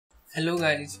Hello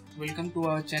guys, welcome to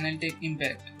our channel Tech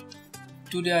Impact.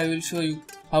 Today I will show you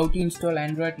how to install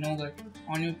Android Nougat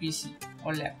on your PC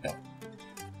or laptop.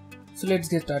 So let's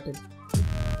get started.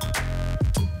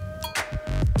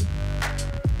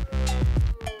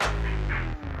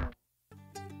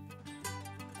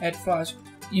 At first,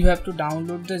 you have to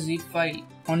download the zip file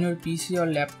on your PC or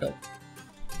laptop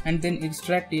and then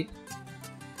extract it.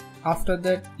 After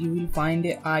that, you will find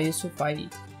a ISO file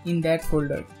in that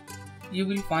folder. You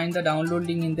will find the download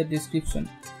link in the description.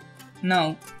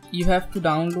 Now, you have to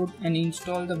download and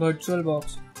install the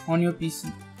Virtualbox on your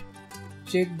PC.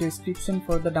 Check description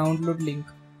for the download link.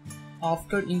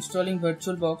 After installing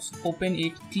Virtualbox, open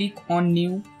it, click on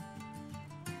New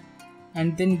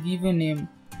and then give a name.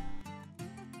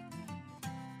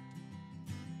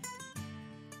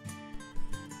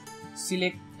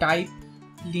 Select Type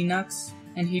Linux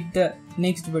and hit the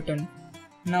Next button.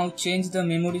 Now change the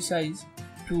memory size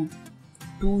to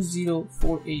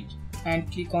 2048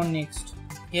 and click on Next.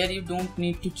 Here you don't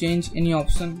need to change any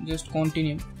option, just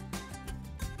continue.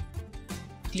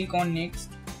 Click on Next,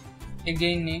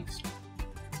 again Next.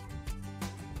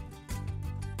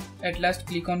 At last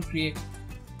click on Create.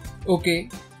 OK.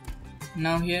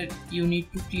 Now here you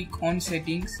need to click on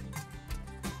Settings,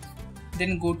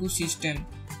 then go to System.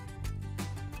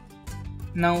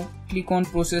 Now click on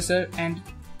Processor and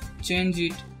change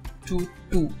it to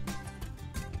 2.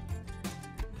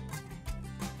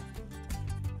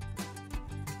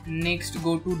 Next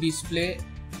go to Display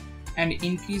and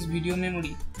increase video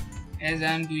memory as I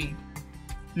am doing.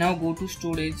 Now go to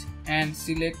Storage and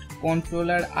select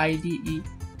Controller IDE.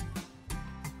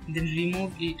 Then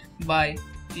remove it by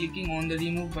clicking on the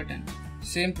Remove button.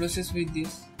 Same process with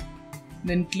this.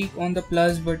 Then click on the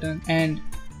plus button and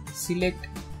select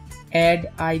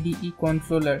Add IDE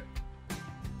Controller.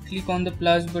 Click on the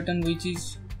plus button which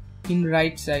is in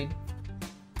right side.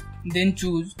 Then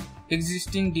choose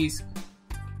Existing Disk.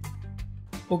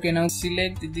 OK, now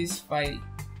select this file.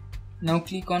 Now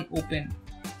click on Open.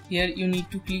 Here you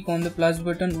need to click on the plus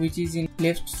button which is in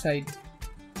left side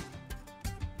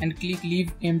and click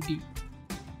Leave Empty.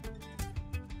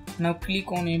 Now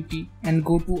click on Empty and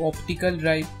go to Optical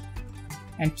Drive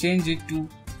and change it to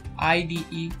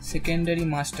IDE Secondary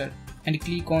Master and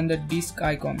click on the disk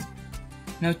icon.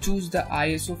 Now choose the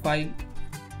ISO file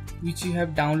which you have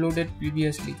downloaded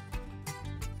previously.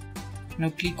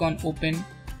 Now click on Open.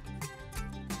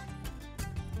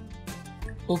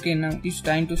 OK, now it's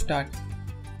time to start.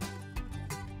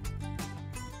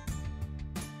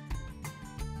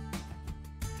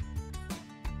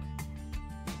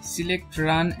 Select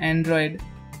Run Android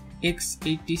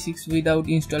X86 without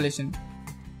installation.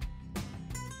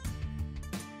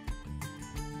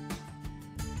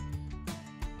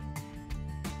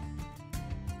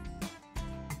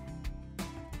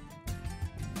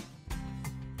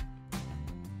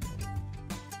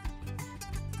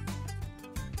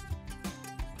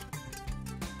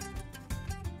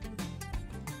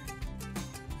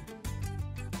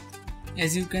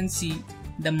 As you can see,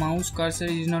 the mouse cursor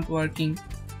is not working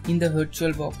in the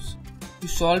Virtualbox. To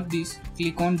solve this,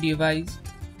 click on Device,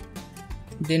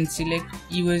 then select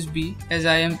USB. As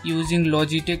I am using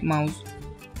Logitech mouse,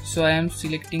 so I am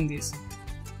selecting this.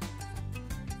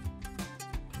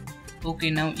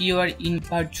 OK, now you are in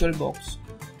Virtualbox.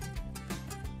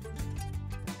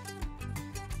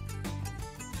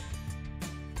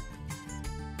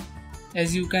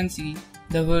 As you can see,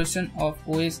 the version of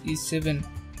OS is 7.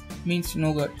 Means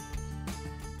Nougat.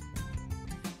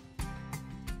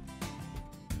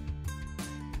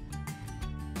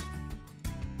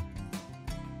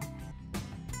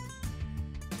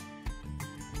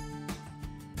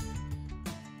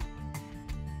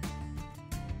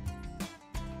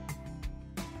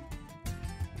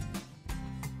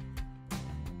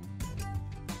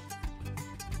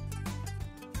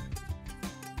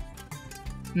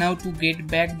 Now to get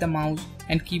back the mouse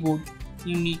and keyboard,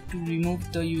 you need to remove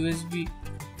the USB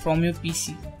from your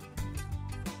PC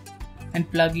and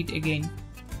plug it again.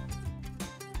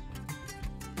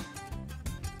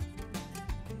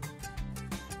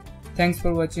 Thanks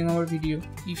for watching our video.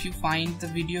 If you find the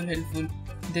video helpful,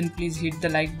 then please hit the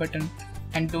like button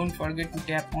and don't forget to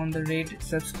tap on the red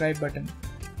subscribe button.